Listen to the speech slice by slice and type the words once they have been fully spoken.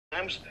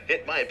times,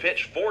 hit by a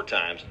pitch 4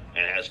 times,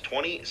 and has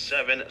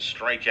 27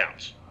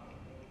 strikeouts.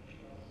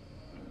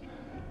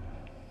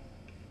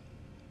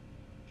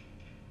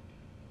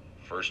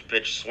 First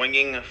pitch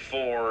swinging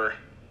for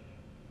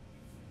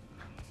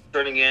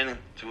turning in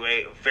to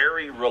a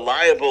very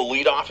reliable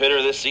leadoff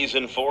hitter this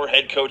season for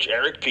head coach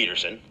Eric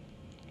Peterson.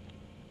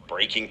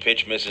 Breaking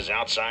pitch misses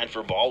outside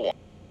for ball 1.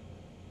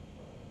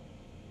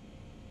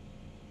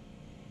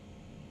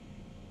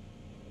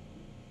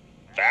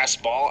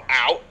 Fastball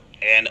out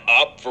and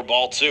up for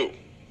ball 2.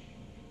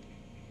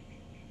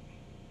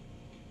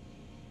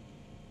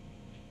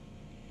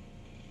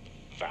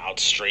 Fouled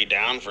straight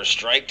down for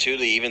strike 2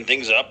 to even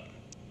things up.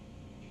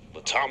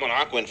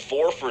 Watamanok went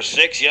 4 for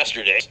 6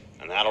 yesterday,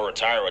 and that'll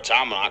retire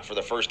Watamanok for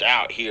the first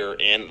out here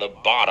in the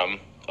bottom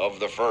of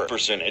the first.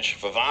 Percentage.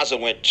 Favaza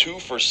went 2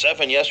 for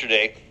 7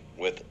 yesterday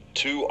with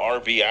 2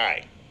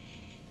 RBI.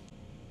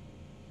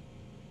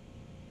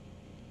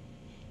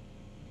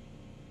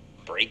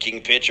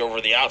 Breaking pitch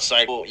over the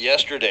outside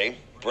yesterday.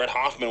 Brett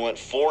Hoffman went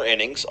 4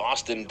 innings.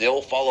 Austin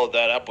Dill followed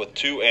that up with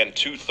 2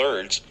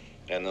 2/3.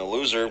 And the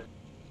loser,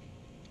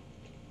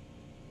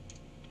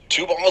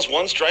 2 balls,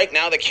 1 strike.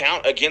 Now the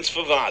count against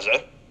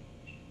Favaza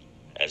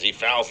as he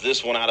fouls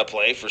this one out of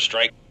play for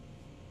strike.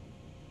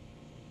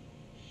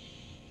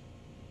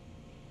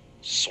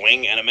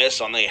 Swing and a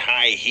miss on the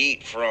high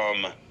heat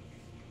from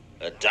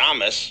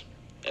Adames.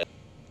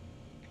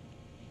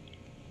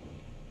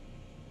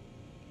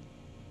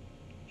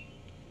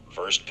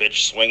 First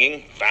pitch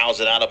swinging,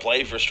 fouls it out of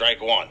play for strike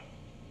 1.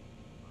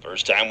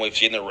 First time we've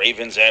seen the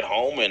Ravens at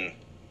home in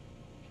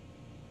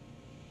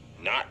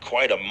not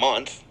quite a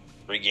month.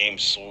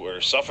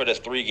 Suffered a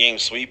 3-game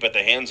sweep at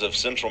the hands of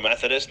Central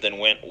Methodist, then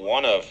went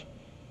 1 of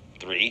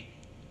 3.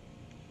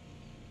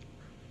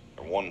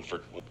 Or 1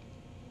 for...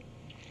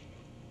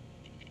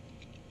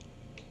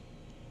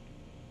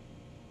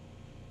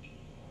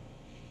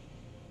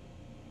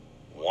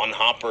 One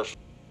hopper.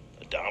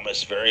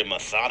 Adames very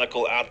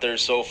methodical out there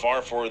so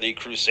far for the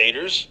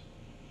Crusaders.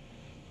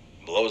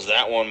 Blows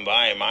that one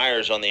by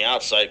Myers on the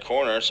outside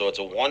corner, so it's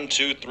a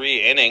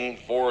 1-2-3 inning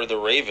for the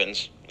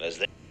Ravens as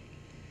they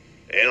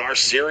in our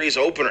series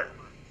opener.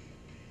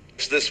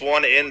 This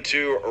one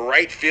into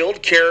right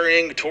field,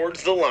 carrying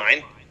towards the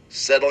line,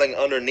 settling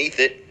underneath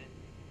it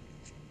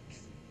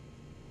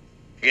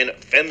in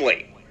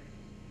Finley.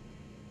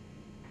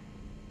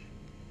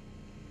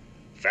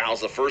 Fouls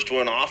the first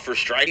one off for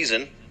strike.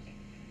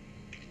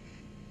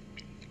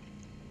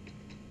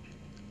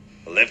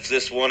 Lifts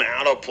this one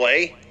out of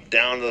play,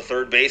 down to the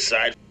third base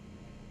side.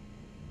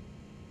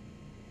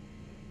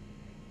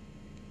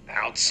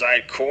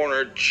 Outside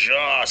corner,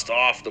 just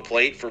off the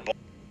plate for ball.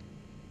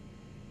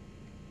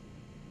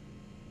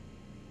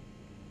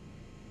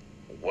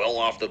 Well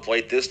off the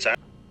plate this time.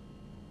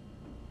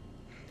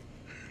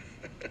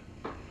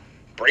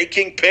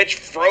 Breaking pitch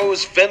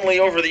froze Finley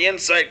over the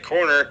inside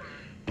corner,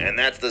 and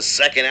that's the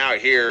second out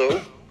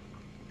here.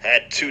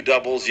 Had 2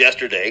 doubles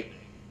yesterday,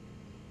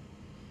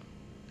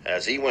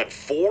 as he went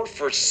 4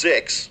 for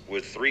 6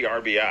 with 3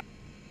 RBI.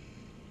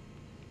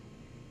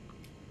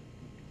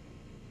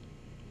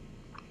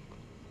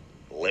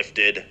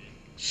 Lifted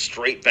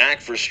straight back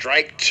for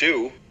strike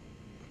 2.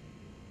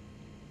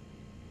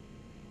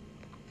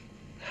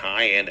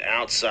 High and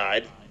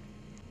outside.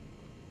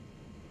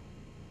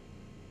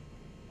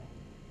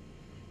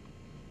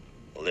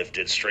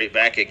 Lifted straight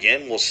back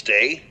again, will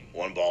stay.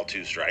 1 ball,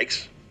 2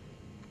 strikes.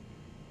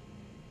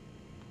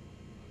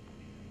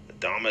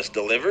 Adames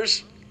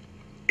delivers.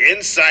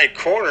 Inside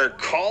corner,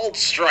 called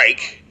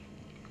strike.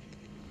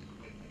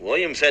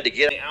 Williams had to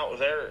get out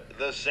there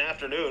this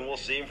afternoon. We'll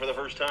see him for the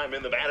first time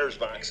in the batter's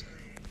box.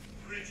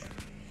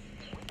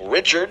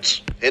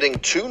 Richards hitting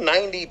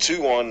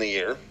 .292 on the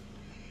year.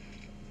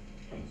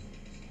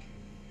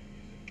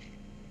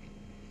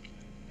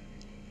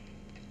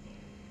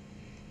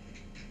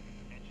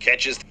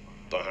 Catches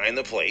behind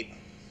the plate.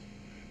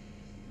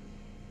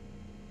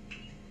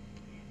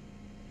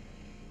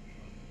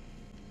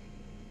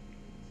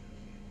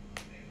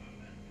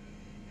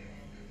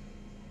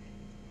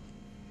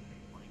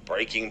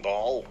 Breaking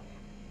ball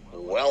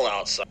well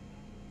outside.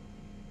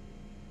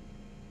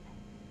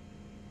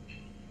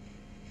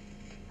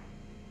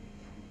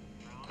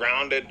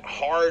 Grounded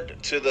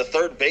hard to the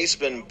third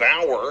baseman,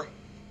 Bauer.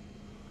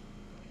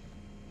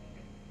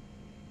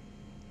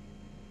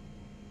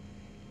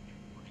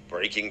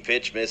 Breaking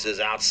pitch misses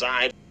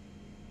outside.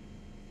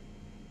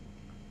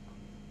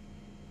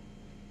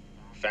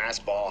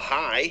 Fastball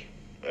high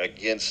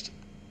against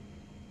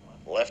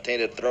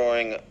left-handed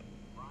throwing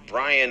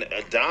Bryan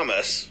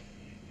Adames.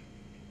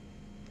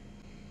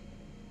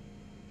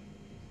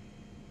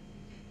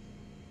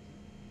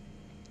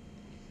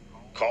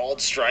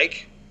 Called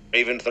strike,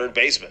 Raven third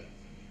baseman.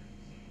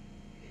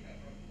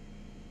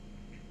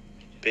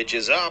 Pitch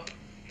is up,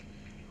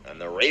 and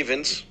the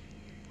Ravens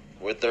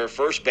with their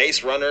first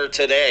base runner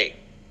today.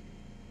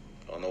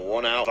 On the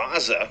 1-out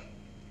Vaza,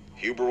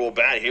 Huber will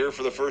bat here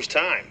for the first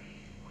time.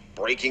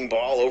 Breaking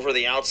ball over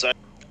the outside.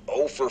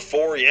 0 for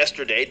 4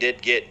 yesterday,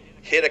 did get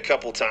hit a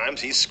couple times.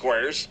 He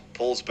squares.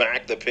 pulls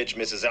back. The pitch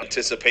misses out.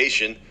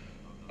 Anticipation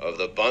of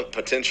the bunt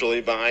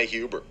potentially by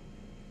Huber.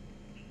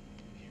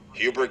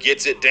 Huber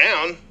gets it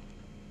down.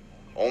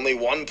 Only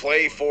one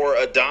play for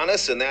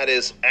Adonis, and that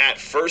is at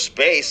first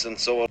base. And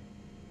so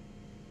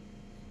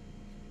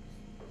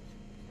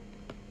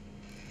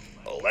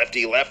a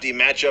lefty-lefty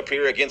matchup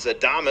here against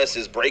Adames.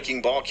 His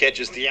breaking ball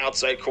catches the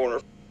outside corner.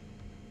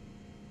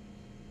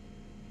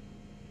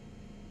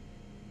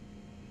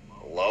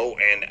 Low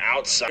and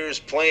outside. Here's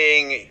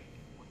playing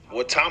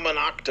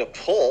Watamanak to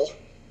pull.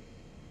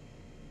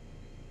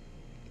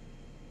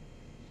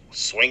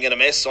 Swing and a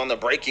miss on the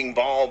breaking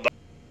ball.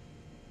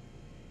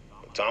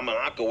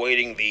 Watamanak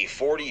awaiting the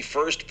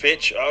 41st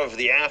pitch of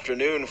the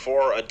afternoon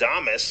for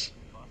Adames.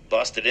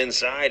 Busted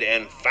inside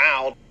and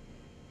fouled.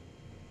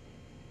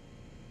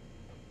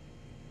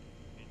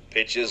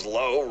 Pitch is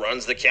low,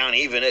 runs the count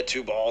even at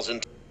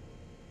 2-2.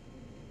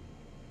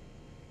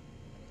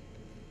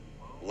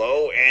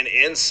 Low and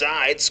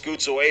inside,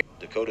 scoots away.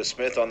 Dakota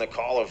Smith on the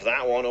call of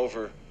that one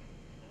over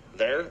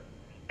there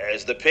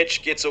as the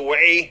pitch gets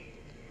away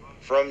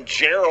from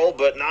Gerald,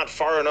 but not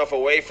far enough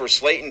away for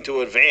Slayton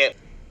to advance.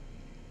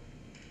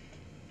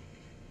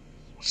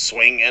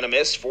 Swing and a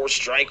miss for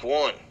strike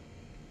one.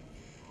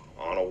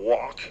 On a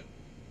walk.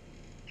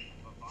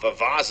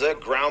 Vavaza,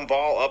 ground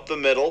ball up the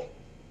middle.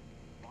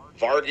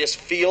 Vargas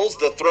fields.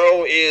 The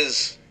throw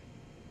is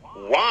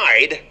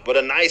wide, but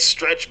a nice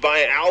stretch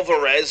by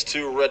Alvarez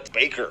to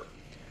Baker.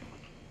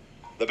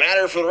 The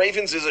batter for the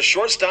Ravens is a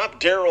shortstop,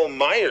 Daryl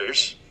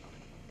Myers.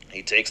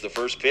 He takes the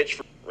first pitch.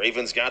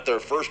 Ravens got their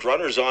first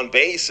runners on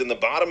base in the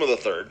bottom of the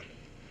third.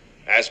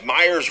 As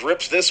Myers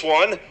rips this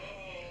one,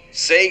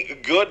 say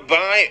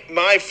goodbye,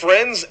 my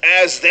friends,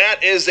 as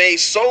that is a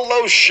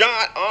solo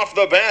shot off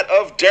the bat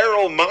of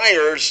Daryl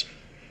Myers.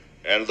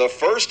 And the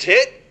first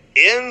hit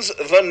ends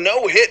the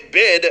no-hit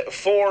bid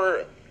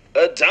for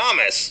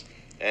Adames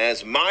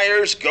as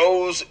Myers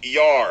goes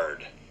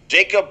yard.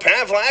 Jacob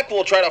Pavlak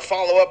will try to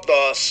follow up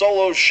the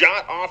solo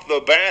shot off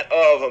the bat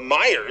of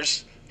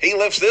Myers. He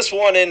lifts this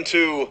one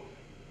into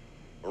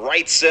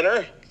right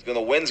center. The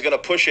wind's going to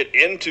push it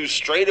into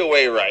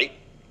straightaway right.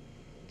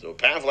 So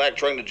Pavlak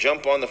trying to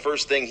jump on the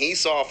first thing he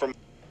saw from.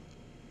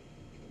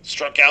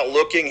 Struck out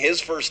looking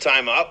his first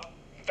time up.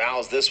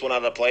 Fouls this one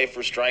out of play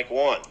for strike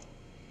one.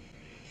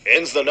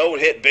 Ends the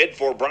no-hit bid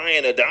for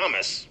Bryan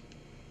Adames.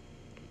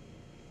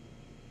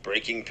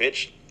 Breaking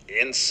pitch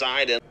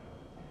inside and.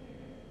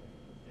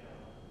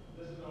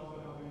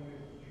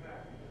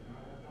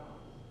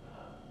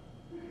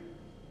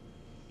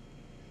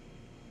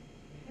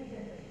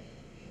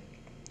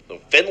 So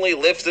Finley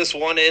lifts this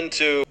one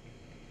into.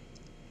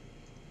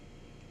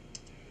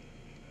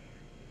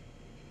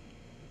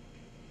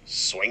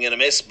 Swing and a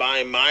miss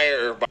by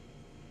Meyer.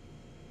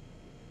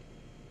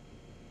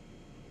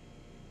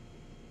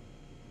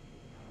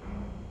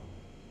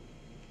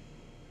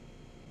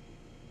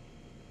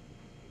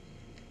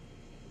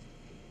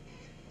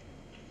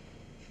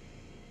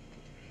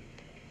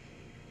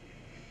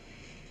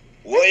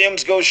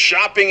 Williams goes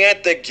shopping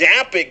at the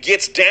gap. It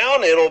gets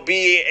down. It'll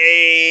be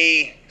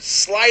a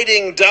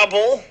sliding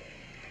double.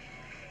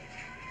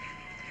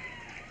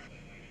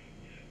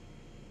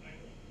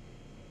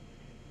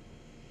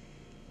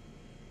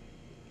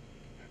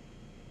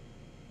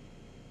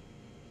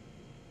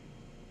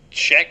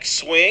 Check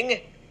swing.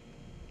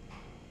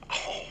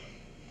 Oh.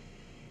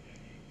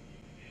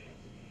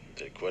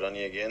 Did it quit on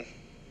you again?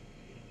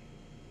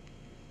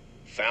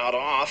 Fouled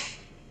off.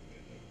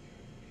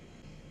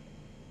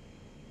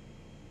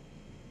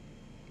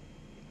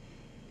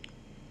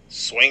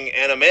 Swing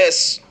and a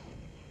miss.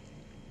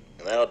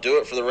 And that'll do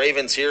it for the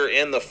Ravens here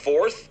in the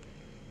fourth.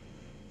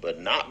 But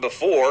not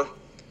before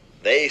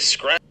they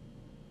scratch.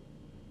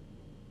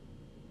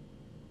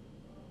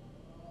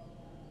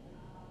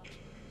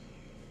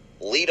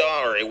 Lead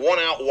on, or a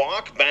one-out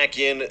walk back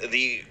in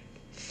the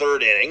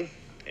third inning.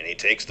 And he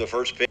takes the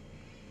first pitch.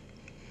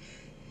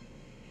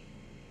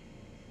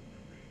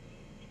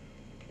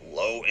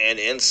 Low and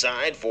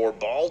inside for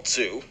ball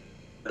two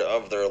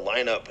of their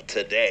lineup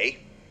today.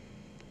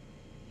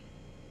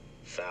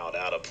 Fouled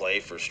out of play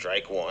for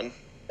strike one.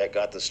 That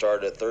got the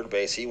start at third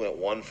base. He went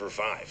 1 for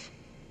 5.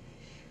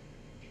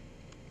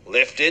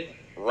 Lifted,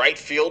 right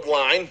field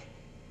line,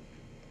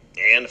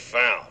 and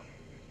foul.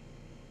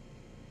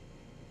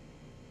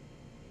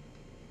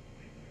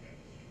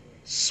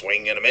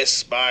 Swing and a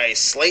miss by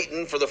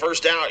Slayton for the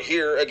first out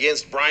here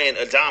against Bryan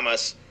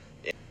Adames.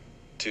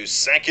 To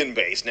second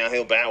base. Now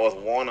he'll bat with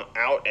 1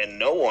 out and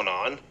no one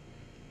on.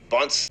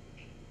 Bunts.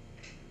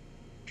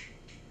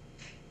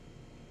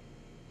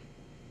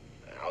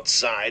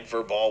 Outside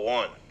for ball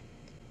one.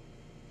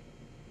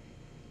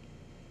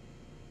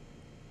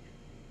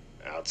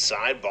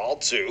 Outside, ball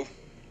two.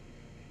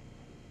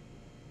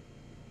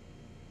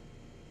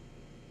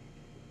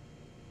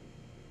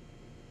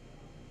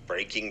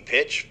 Breaking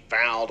pitch,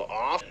 fouled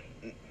off.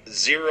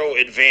 0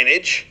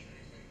 advantage.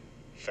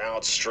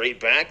 Fouled straight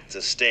back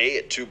to stay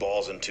at 2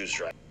 balls and 2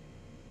 strikes.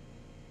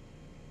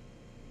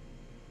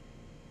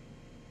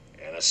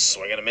 And a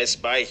swing and a miss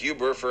by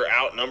Huber for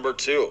out number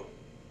 2.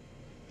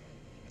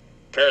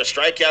 Pair of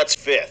strikeouts,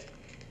 fifth.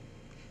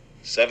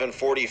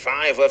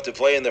 7:45 left to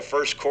play in the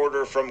first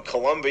quarter from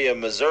Columbia,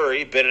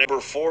 Missouri. Bid at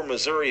number 4,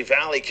 Missouri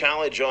Valley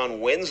College on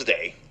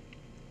Wednesday.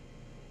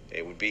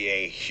 It would be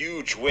a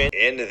huge win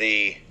in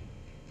the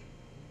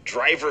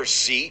driver's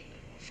seat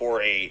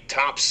for a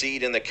top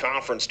seed in the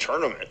conference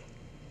tournament.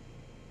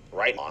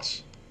 Right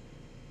loss.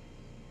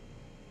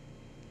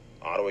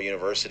 Ottawa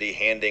University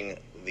handing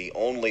the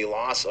only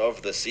loss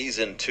of the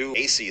season to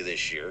AC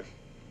this year.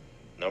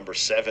 Number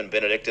 7,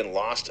 Benedictine,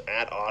 lost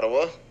at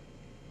Ottawa.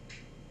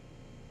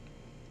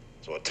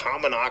 So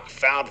Tomanok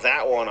fouled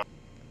that one.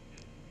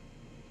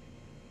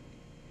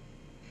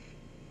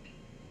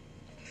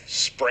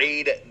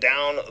 Sprayed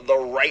down the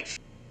right.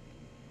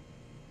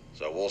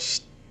 So we'll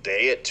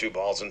stay at 2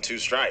 balls and 2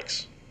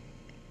 strikes.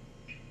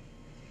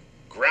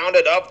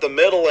 Grounded up the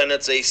middle, and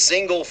it's a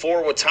single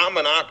for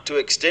Tomanok to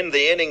extend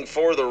the inning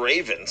for the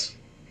Ravens.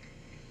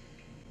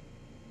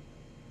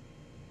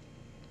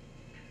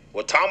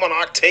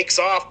 Tomanok takes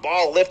off,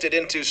 ball lifted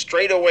into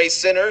straightaway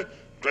center.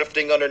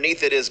 Drifting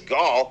underneath it is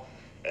Gall,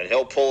 and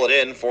he'll pull it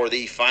in for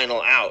the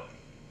final out.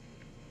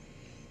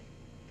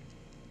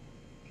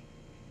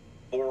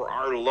 For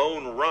our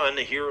lone run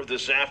here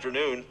this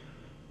afternoon,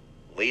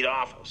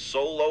 leadoff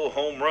solo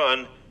home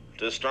run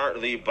to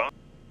start the bottom.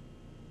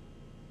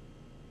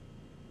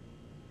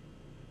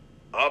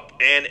 Up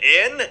and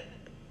in,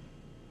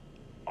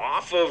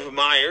 off of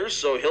Myers,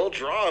 so he'll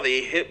draw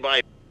the hit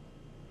by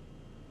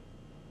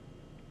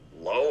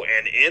low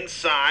and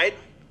inside.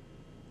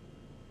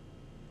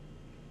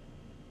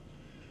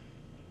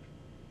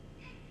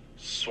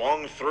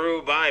 Swung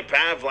through by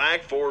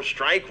Pavlak for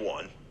strike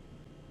 1.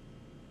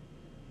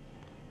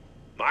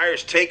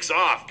 Myers takes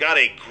off, got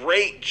a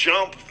great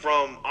jump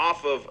from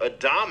off of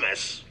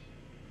Adames.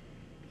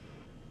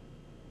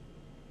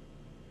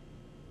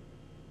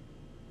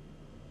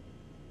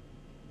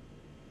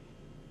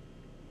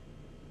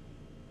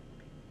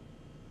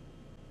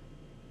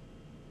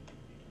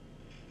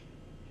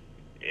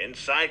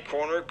 Inside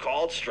corner,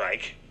 called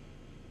strike.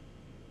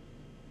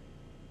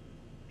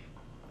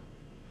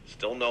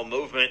 Still no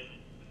movement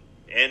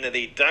in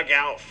the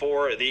dugout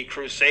for the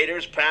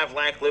Crusaders.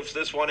 Pavlak lifts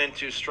this one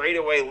into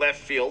straightaway left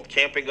field.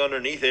 Camping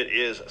underneath it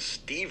is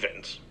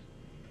Stevens.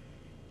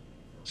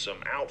 Some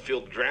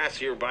outfield grass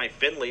here by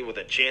Finley with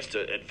a chance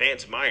to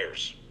advance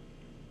Myers.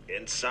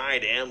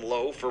 Inside and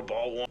low for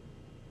ball 1.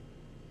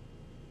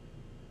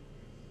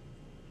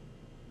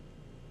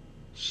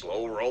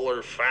 Slow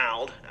roller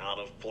fouled, out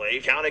of play.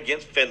 Count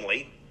against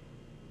Finley.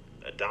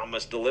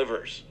 Adames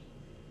delivers.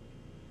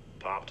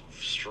 Popped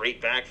straight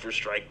back for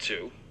strike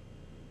 2.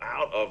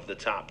 Out of the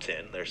top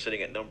 10. They're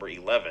sitting at number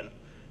 11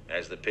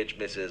 as the pitch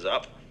misses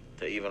up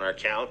to even our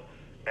count.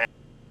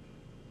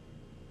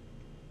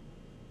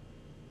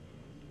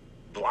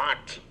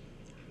 Blocked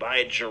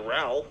by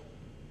Jarrell.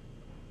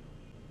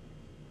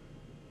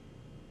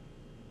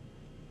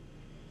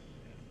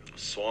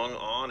 Swung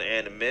on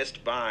and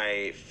missed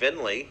by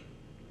Finley.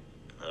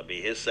 That'll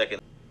be his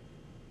second.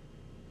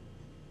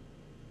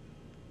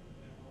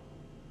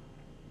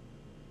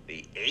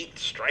 The 8th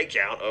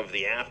strikeout of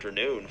the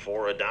afternoon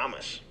for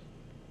Adames.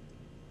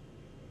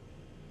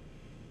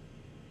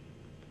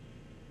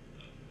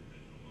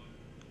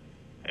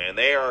 And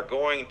they are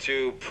going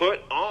to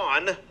put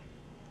on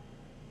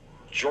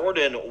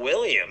Jordan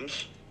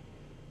Williams.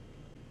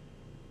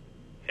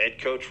 Head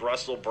coach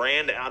Russell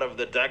Brand out of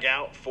the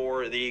dugout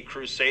for the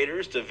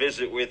Crusaders to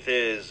visit with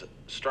his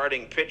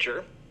starting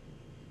pitcher.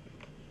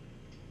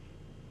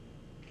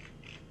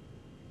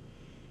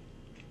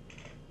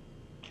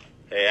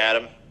 Hey,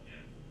 Adam.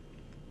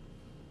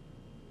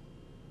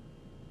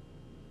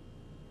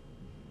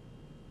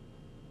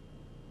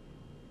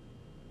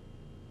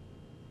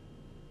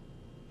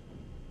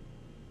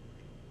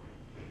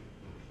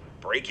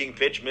 Breaking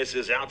pitch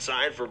misses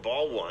outside for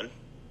ball 1.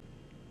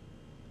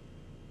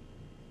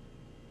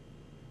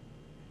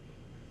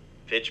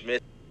 Pitch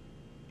miss.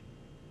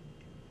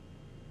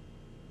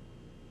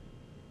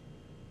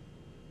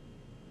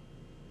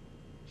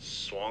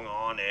 Swung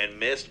on and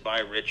missed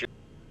by Richard.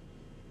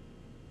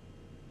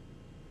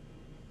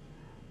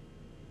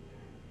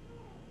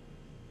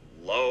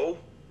 Low.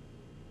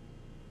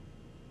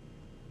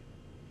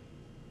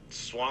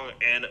 Swung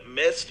and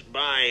missed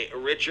by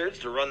Richards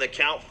to run the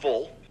count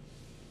full.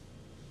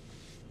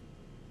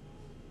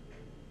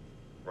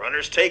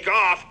 Runners take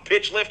off.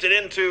 Pitch lifted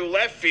into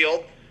left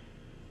field.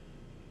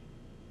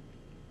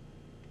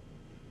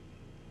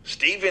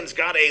 Stevens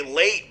got a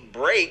late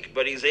break,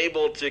 but he's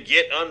able to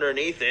get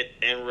underneath it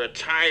and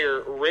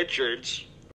retire Richards.